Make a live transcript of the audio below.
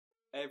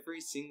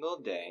Every single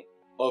day,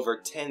 over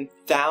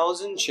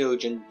 10,000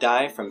 children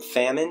die from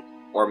famine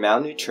or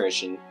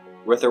malnutrition,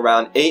 with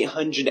around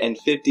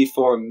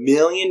 854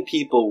 million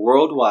people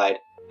worldwide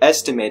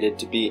estimated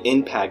to be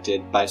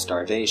impacted by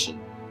starvation.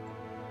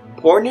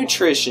 Poor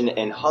nutrition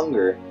and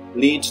hunger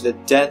lead to the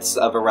deaths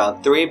of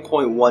around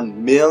 3.1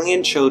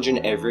 million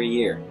children every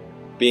year,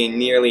 being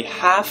nearly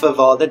half of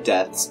all the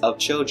deaths of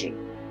children.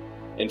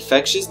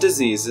 Infectious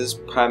diseases,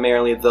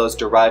 primarily those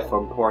derived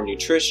from poor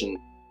nutrition,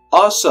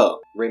 also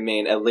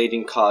remain a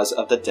leading cause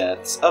of the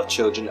deaths of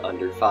children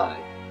under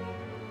 5.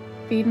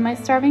 Feed My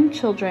Starving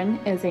Children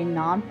is a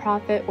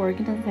non-profit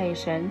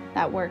organization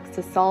that works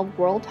to solve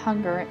world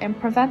hunger and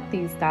prevent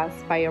these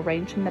deaths by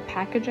arranging the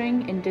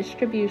packaging and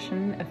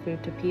distribution of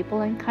food to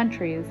people in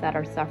countries that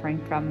are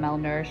suffering from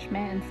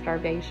malnourishment and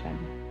starvation.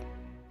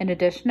 In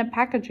addition to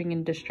packaging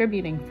and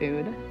distributing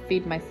food,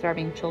 Feed My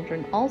Starving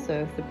Children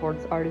also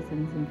supports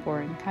artisans in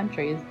foreign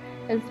countries,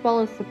 as well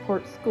as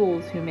supports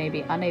schools who may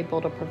be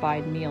unable to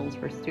provide meals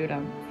for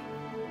students.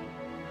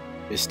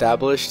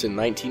 Established in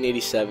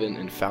 1987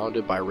 and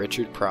founded by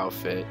Richard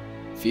Proudfit,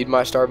 Feed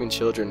My Starving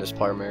Children is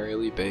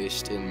primarily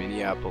based in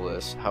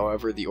Minneapolis.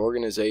 However, the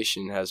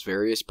organization has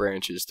various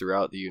branches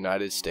throughout the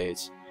United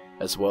States,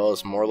 as well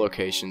as more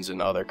locations in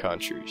other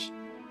countries.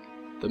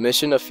 The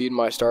mission of Feed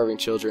My Starving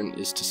Children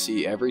is to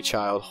see every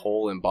child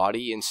whole in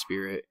body and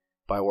spirit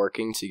by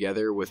working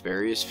together with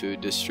various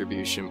food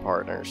distribution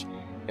partners,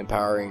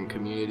 empowering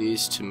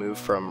communities to move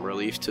from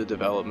relief to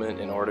development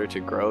in order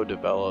to grow,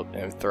 develop,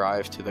 and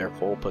thrive to their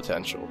full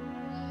potential.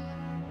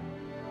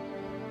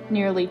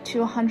 Nearly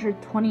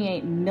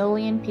 228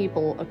 million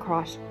people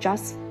across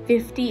just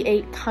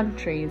 58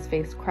 countries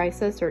face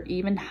crisis or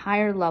even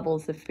higher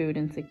levels of food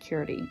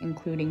insecurity,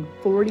 including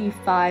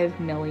 45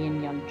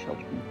 million young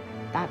children.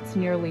 That's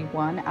nearly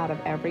 1 out of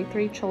every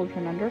 3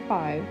 children under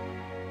 5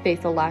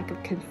 face a lack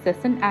of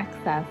consistent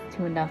access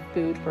to enough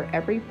food for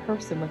every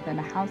person within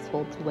a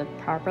household to live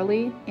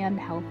properly and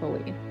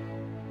healthily.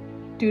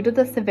 Due to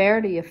the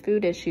severity of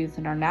food issues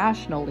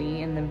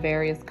internationally and the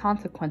various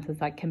consequences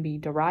that can be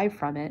derived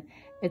from it,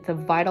 it's a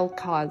vital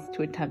cause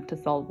to attempt to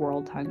solve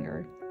world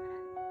hunger.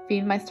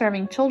 Feed My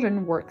Starving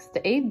Children works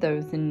to aid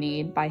those in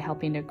need by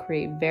helping to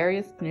create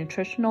various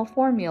nutritional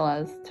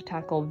formulas to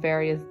tackle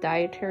various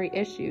dietary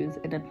issues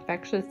and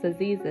infectious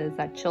diseases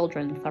that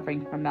children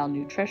suffering from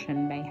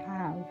malnutrition may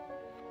have.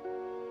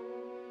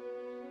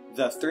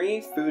 The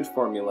 3 food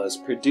formulas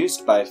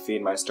produced by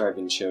Feed My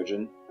Starving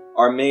Children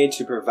are made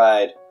to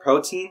provide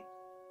protein,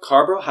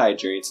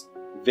 carbohydrates,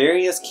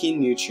 various key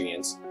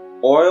nutrients,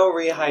 oil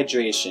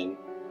rehydration,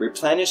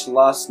 replenish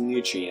lost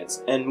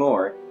nutrients, and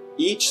more,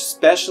 each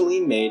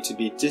specially made to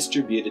be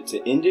distributed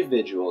to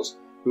individuals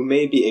who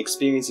may be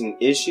experiencing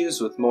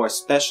issues with more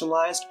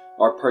specialized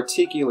or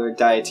particular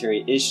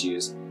dietary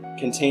issues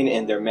contained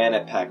in their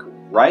Manapak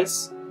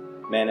Rice,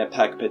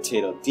 Manapak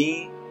Potato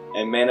D,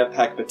 and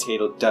Manapak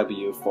Potato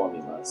W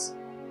formulas.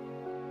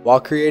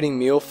 While creating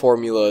meal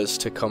formulas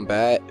to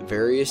combat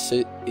various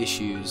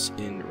issues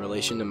in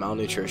relation to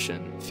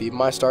malnutrition, Feed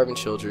My Starving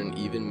Children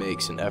even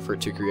makes an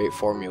effort to create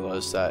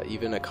formulas that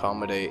even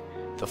accommodate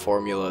the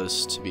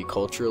formulas to be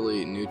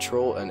culturally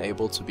neutral and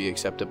able to be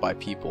accepted by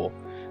people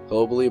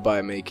globally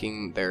by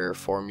making their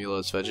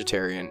formulas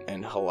vegetarian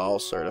and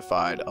halal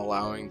certified,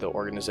 allowing the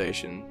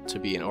organization to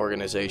be an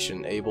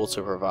organization able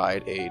to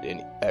provide aid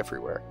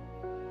everywhere.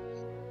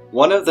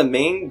 One of the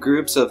main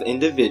groups of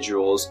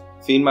individuals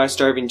Feed My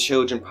Starving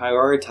Children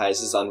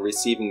prioritizes on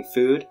receiving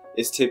food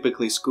is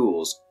typically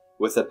schools,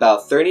 with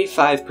about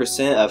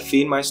 35% of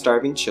Feed My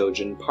Starving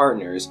Children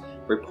partners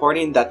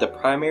reporting that the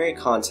primary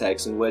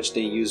context in which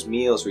they use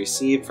meals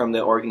received from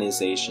the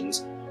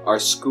organizations are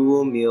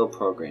school meal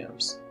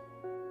programs.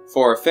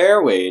 For a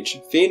fair wage,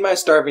 Feed My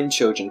Starving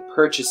Children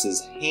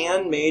purchases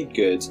handmade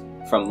goods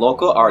from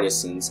local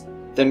artisans,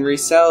 then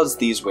resells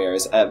these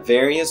wares at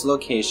various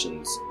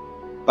locations.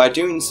 By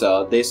doing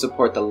so, they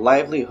support the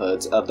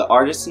livelihoods of the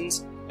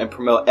artisans and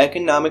promote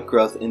economic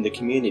growth in the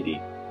community,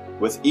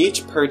 with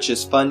each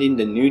purchase funding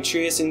the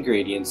nutritious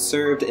ingredients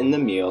served in the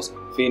meals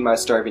Feed My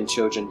Starving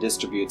Children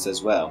distributes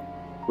as well,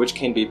 which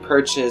can be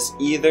purchased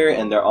either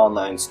in their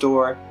online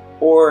store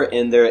or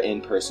in their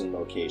in-person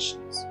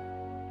locations.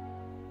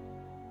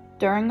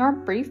 During our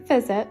brief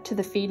visit to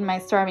the Feed My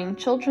Starving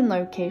Children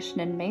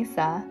location in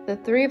Mesa, the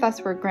 3 of us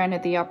were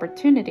granted the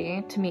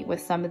opportunity to meet with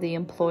some of the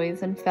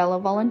employees and fellow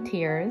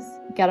volunteers,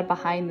 get a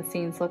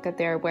behind-the-scenes look at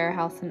their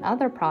warehouse and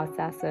other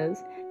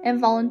processes,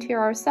 and volunteer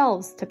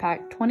ourselves to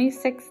pack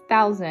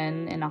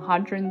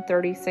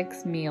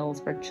 26,136 meals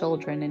for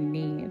children in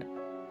need.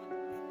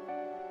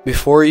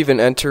 Before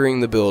even entering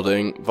the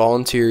building,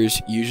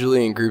 volunteers,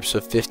 usually in groups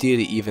of 50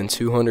 to even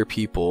 200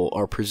 people,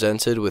 are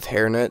presented with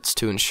hairnets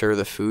to ensure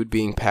the food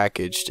being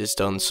packaged is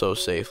done so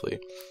safely.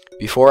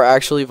 Before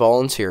actually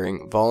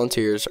volunteering,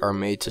 volunteers are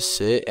made to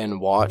sit and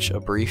watch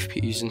a brief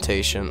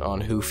presentation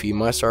on who Feed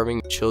My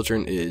Starving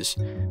Children is,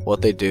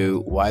 what they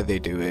do, why they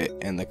do it,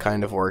 and the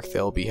kind of work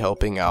they'll be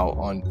helping out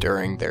on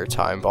during their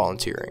time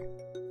volunteering.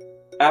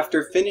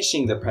 After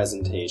finishing the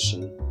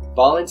presentation,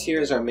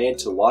 volunteers are made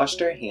to wash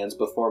their hands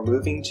before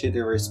moving to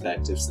their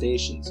respective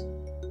stations,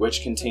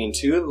 which contain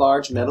 2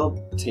 large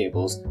metal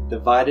tables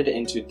divided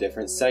into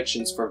different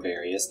sections for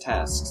various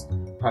tasks,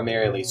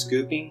 primarily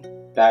scooping,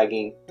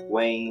 bagging,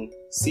 weighing,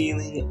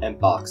 sealing, and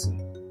boxing,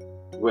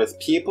 with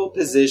people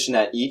positioned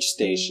at each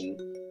station,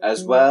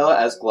 as well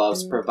as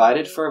gloves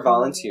provided for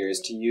volunteers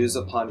to use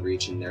upon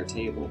reaching their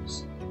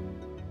tables.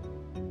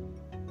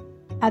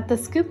 At the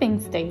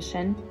scooping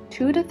station,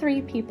 2 to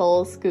 3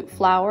 people scoop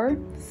flour,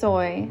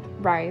 soy,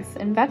 rice,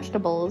 and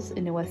vegetables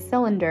into a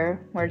cylinder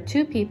where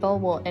 2 people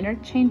will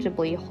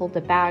interchangeably hold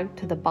a bag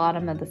to the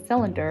bottom of the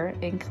cylinder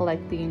and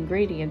collect the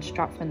ingredients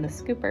dropped from the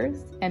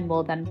scoopers, and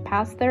will then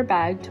pass their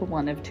bag to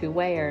one of 2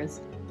 weighers.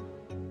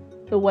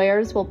 The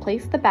weighers will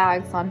place the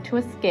bags onto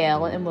a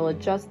scale and will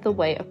adjust the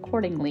weight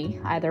accordingly,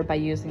 either by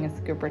using a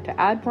scooper to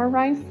add more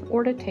rice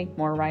or to take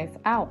more rice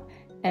out,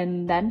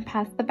 and then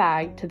pass the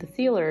bag to the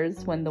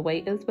sealers when the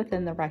weight is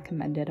within the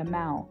recommended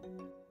amount.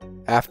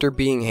 After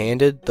being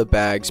handed the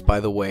bags by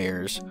the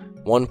weighers,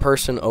 one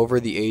person over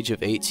the age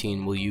of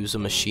 18 will use a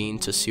machine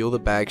to seal the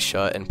bag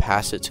shut and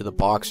pass it to the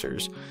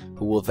boxers,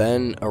 who will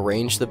then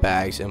arrange the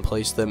bags and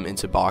place them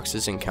into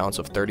boxes in counts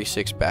of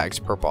 36 bags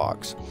per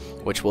box,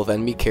 which will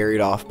then be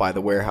carried off by the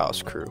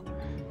warehouse crew.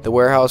 The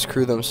warehouse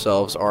crew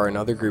themselves are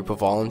another group of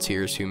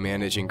volunteers who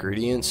manage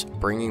ingredients,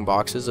 bringing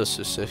boxes of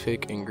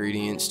specific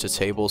ingredients to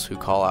tables who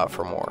call out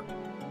for more.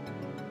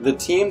 The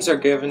teams are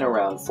given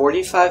around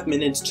 45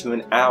 minutes to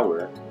an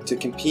hour to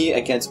compete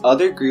against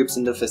other groups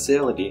in the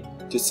facility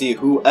to see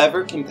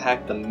whoever can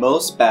pack the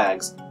most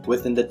bags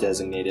within the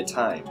designated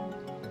time.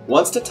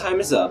 Once the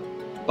time is up,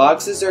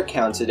 boxes are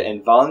counted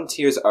and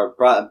volunteers are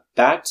brought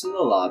back to the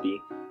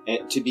lobby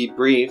to be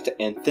briefed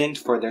and thanked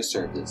for their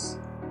service.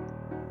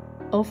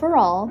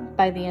 Overall,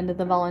 by the end of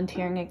the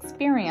volunteering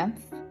experience,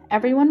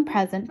 everyone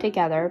present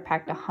together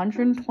packed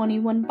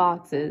 121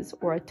 boxes,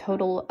 or a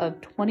total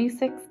of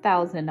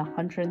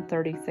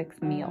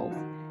 26,136 meals.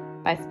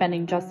 By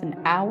spending just an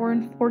hour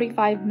and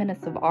 45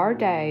 minutes of our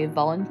day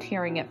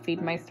volunteering at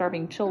Feed My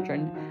Starving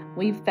Children,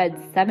 we've fed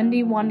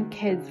 71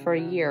 kids for a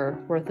year,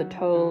 worth a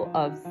total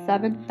of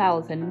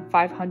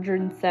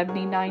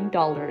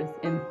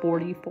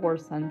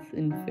 $7,579.44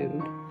 in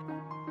food.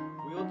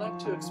 We would like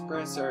to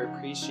express our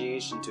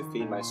appreciation to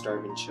Feed My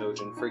Starving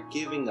Children for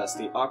giving us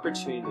the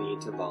opportunity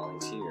to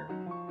volunteer.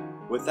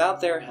 Without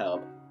their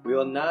help, we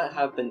will not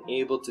have been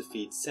able to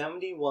feed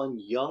 71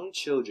 young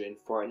children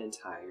for an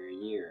entire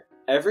year.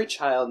 Every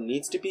child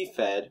needs to be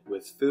fed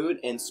with food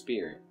and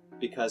spirit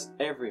because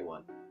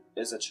everyone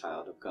is a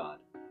child of God.